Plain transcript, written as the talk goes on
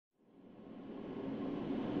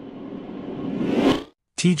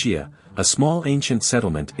Tegea, a small ancient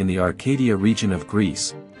settlement in the Arcadia region of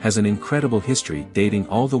Greece, has an incredible history dating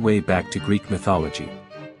all the way back to Greek mythology.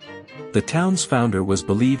 The town's founder was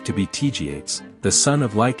believed to be Tegeates, the son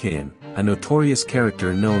of Lycaon, a notorious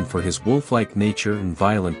character known for his wolf-like nature and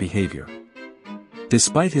violent behavior.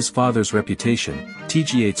 Despite his father's reputation,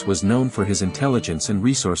 Tegeates was known for his intelligence and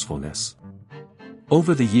resourcefulness.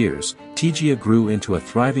 Over the years, Tegea grew into a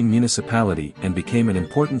thriving municipality and became an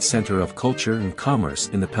important center of culture and commerce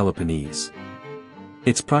in the Peloponnese.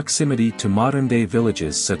 Its proximity to modern-day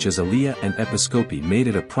villages such as Alia and Episkopi made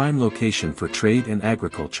it a prime location for trade and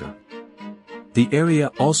agriculture. The area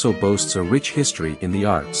also boasts a rich history in the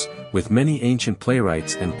arts, with many ancient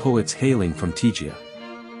playwrights and poets hailing from Tegea.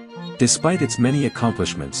 Despite its many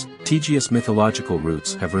accomplishments, Tegea's mythological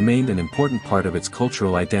roots have remained an important part of its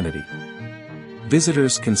cultural identity.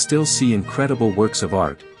 Visitors can still see incredible works of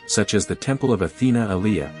art, such as the Temple of Athena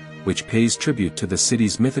Alia, which pays tribute to the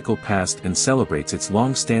city's mythical past and celebrates its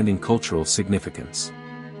long-standing cultural significance.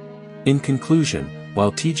 In conclusion,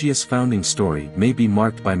 while Tegea's founding story may be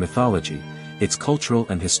marked by mythology, its cultural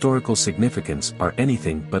and historical significance are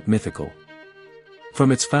anything but mythical.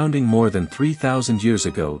 From its founding more than 3,000 years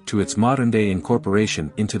ago to its modern-day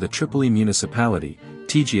incorporation into the Tripoli municipality,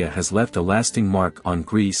 Tegea has left a lasting mark on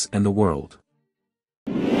Greece and the world.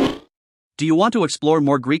 Do you want to explore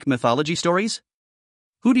more Greek mythology stories?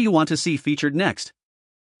 Who do you want to see featured next?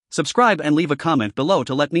 Subscribe and leave a comment below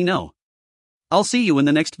to let me know. I'll see you in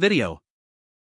the next video.